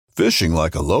Fishing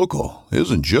like a local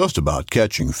isn't just about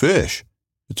catching fish.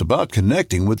 It's about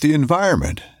connecting with the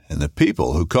environment and the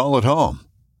people who call it home.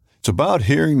 It's about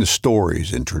hearing the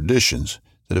stories and traditions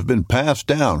that have been passed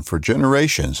down for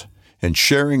generations and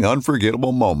sharing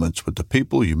unforgettable moments with the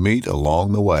people you meet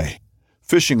along the way.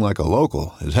 Fishing like a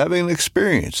local is having an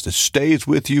experience that stays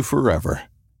with you forever.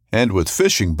 And with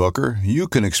Fishing Booker, you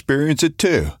can experience it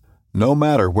too, no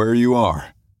matter where you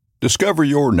are. Discover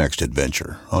your next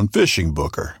adventure on Fishing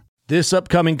Booker. This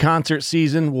upcoming concert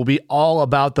season will be all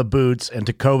about the boots, and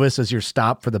Tecovas is your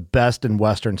stop for the best in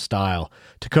Western style.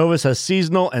 Tecovas has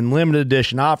seasonal and limited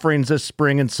edition offerings this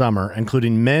spring and summer,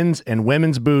 including men's and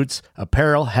women's boots,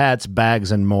 apparel, hats,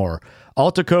 bags, and more.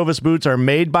 All Tecovas boots are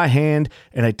made by hand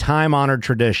in a time-honored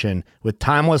tradition with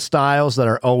timeless styles that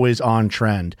are always on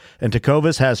trend. And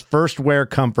Tecovas has first wear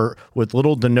comfort with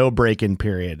little to no break-in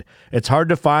period. It's hard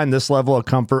to find this level of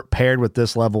comfort paired with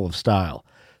this level of style.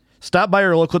 Stop by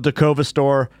your local Tecovas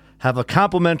store, have a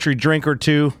complimentary drink or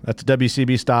two, that's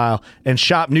WCB style, and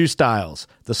shop new styles.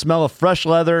 The smell of fresh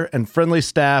leather and friendly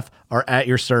staff are at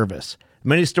your service.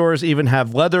 Many stores even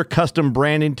have leather custom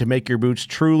branding to make your boots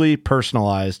truly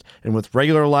personalized. And with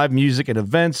regular live music and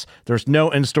events, there's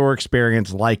no in-store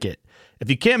experience like it.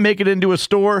 If you can't make it into a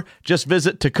store, just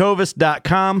visit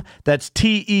tecovas.com. That's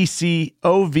TECOVAS.com.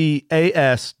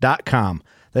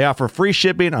 They offer free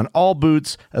shipping on all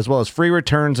boots, as well as free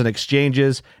returns and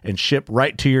exchanges, and ship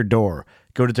right to your door.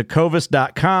 Go to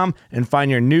tecovas.com and find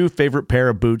your new favorite pair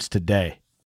of boots today.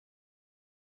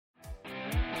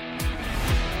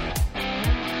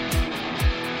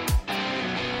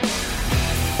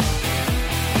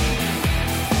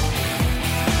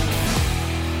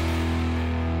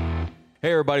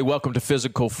 Hey, everybody. Welcome to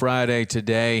Physical Friday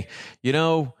today. You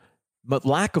know,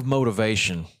 lack of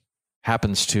motivation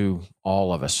happens to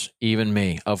all of us, even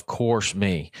me, of course,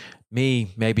 me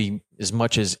maybe as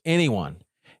much as anyone.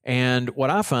 And what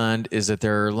I find is that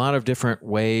there are a lot of different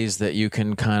ways that you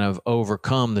can kind of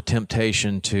overcome the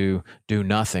temptation to do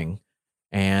nothing.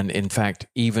 And in fact,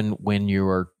 even when you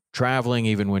are traveling,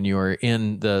 even when you are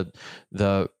in the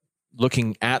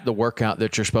looking at the workout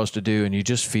that you're supposed to do and you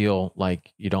just feel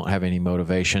like you don't have any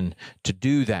motivation to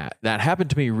do that. That happened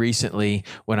to me recently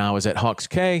when I was at Hawks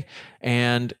Cay,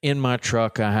 and in my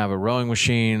truck I have a rowing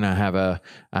machine, I have a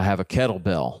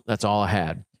kettlebell. That's all I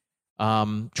had.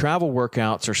 Travel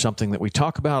workouts are something that we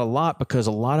talk about a lot because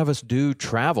a lot of us do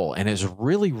travel, and it's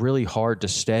really, really hard to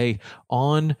stay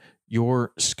on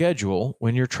your schedule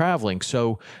when you're traveling.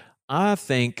 So I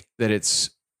think that it's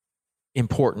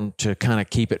important to kind of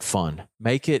keep it fun,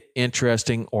 make it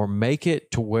interesting, or make it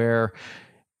to where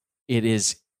it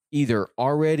is either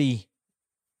already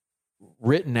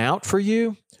written out for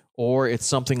you, or it's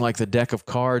something like the deck of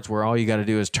cards where all you got to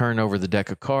do is turn over the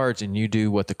deck of cards and you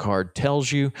do what the card tells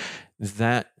you.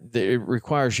 That it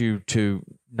requires you to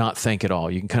not think at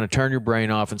all. You can kind of turn your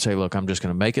brain off and say, look, I'm just going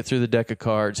to make it through the deck of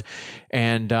cards.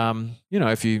 And,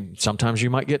 sometimes you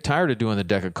might get tired of doing the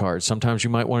deck of cards. Sometimes you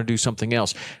might want to do something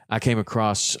else. I came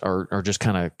across or just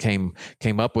kind of came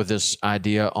up with this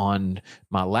idea on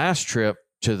my last trip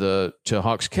to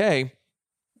Hawks Cay.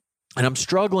 And I'm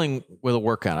struggling with a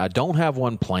workout. I don't have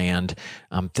one planned.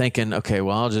 I'm thinking, okay,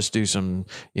 well, I'll just do some,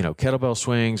 kettlebell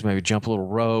swings, maybe jump a little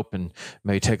rope and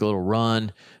maybe take a little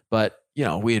run. But,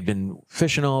 we had been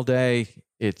fishing all day.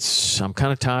 I'm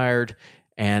kind of tired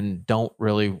and don't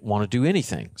really want to do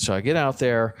anything. So I get out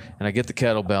there and I get the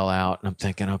kettlebell out and I'm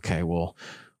thinking, okay, well,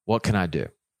 what can I do?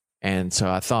 And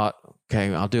so I thought,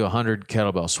 okay, I'll do 100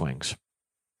 kettlebell swings.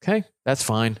 Okay, that's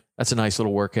fine. That's a nice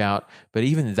little workout. But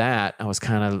even that,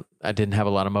 I didn't have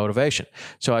a lot of motivation.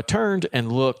 So I turned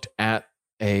and looked at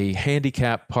a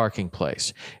handicap parking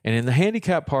place. And in the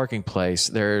handicap parking place,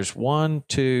 there's 1,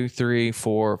 2, 3,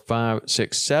 4, 5,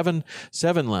 6, 7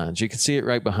 lines. You can see it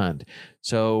right behind.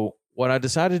 So what I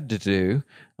decided to do,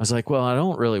 I was like, well, I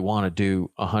don't really want to do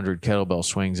 100 kettlebell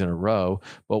swings in a row.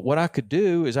 But what I could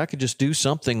do is I could just do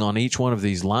something on each one of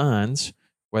these lines,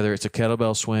 whether it's a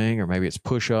kettlebell swing or maybe it's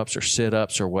push-ups or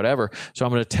sit-ups or whatever. So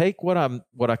I'm going to take what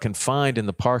I can find in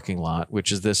the parking lot,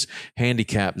 which is this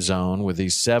handicap zone with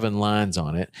these 7 lines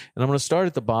on it, and I'm going to start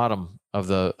at the bottom of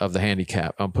the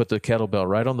handicap. I'll put the kettlebell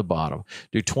right on the bottom,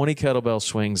 do 20 kettlebell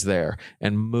swings there,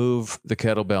 and move the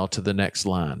kettlebell to the next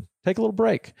line. Take a little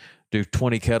break. Do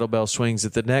 20 kettlebell swings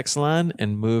at the next line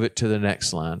and move it to the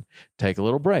next line. Take a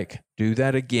little break. Do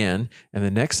that again, and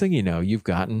the next thing you know, you've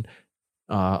gotten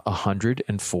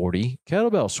 140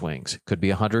 kettlebell swings. Could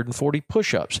be 140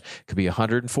 push-ups. Could be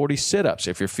 140 sit-ups.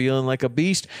 If you're feeling like a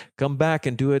beast, come back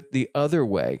and do it the other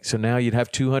way. So now you'd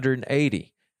have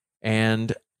 280.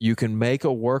 And you can make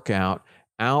a workout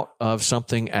out of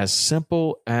something as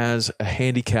simple as a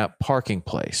handicap parking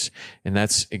place. And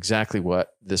that's exactly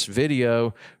what this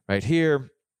video right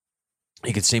here,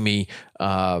 you can see me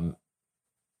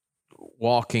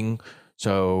walking.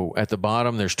 So at the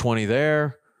bottom, there's 20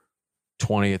 there,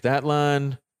 20 at that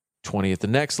line, 20 at the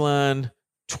next line,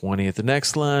 20 at the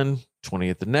next line, 20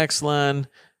 at the next line,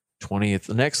 20 at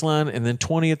the next line, and then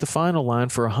 20 at the final line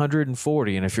for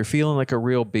 140. And if you're feeling like a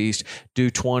real beast,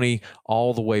 do 20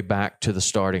 all the way back to the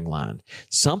starting line.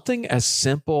 Something as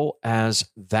simple as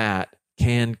that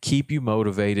can keep you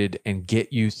motivated and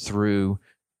get you through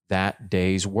that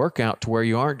day's workout to where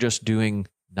you aren't just doing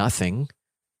nothing,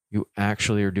 you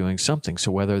actually are doing something.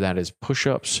 So whether that is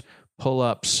push-ups,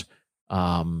 pull-ups,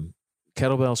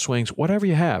 kettlebell swings, whatever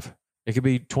you have. It could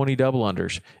be 20 double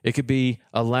unders. It could be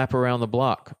a lap around the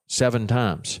block 7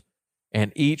 times.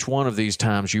 And each one of these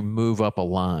times you move up a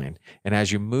line. And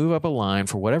as you move up a line,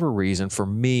 for whatever reason, for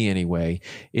me anyway,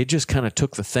 it just kind of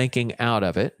took the thinking out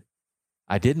of it.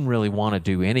 I didn't really want to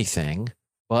do anything,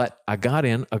 but I got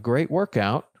in a great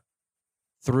workout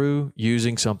through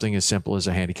using something as simple as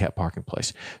a handicap parking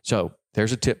place. So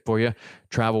there's a tip for you.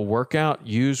 Travel workout,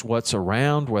 use what's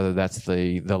around, whether that's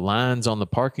the lines on the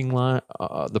parking lines,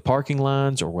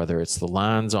 or whether it's the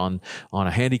lines on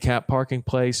a handicap parking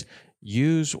place.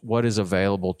 Use what is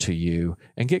available to you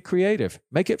and get creative.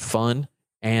 Make it fun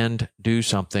and do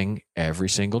something every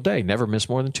single day. Never miss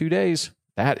more than 2 days.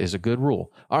 That is a good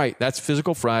rule. All right, that's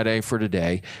Physical Friday for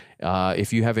today.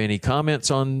 If you have any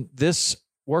comments on this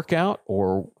workout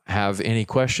or have any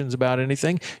questions about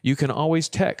anything, you can always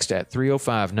text at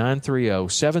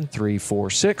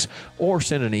 305-930-7346 or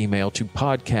send an email to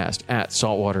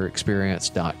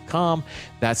podcast@saltwaterexperience.com.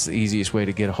 That's the easiest way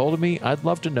to get a hold of me. I'd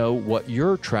love to know what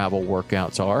your travel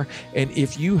workouts are, and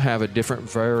if you have a different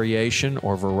variation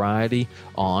or variety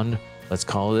on, let's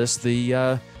call this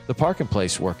the parking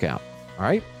place workout. All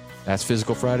right, that's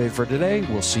Physical Friday for today.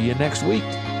 We'll see you next week.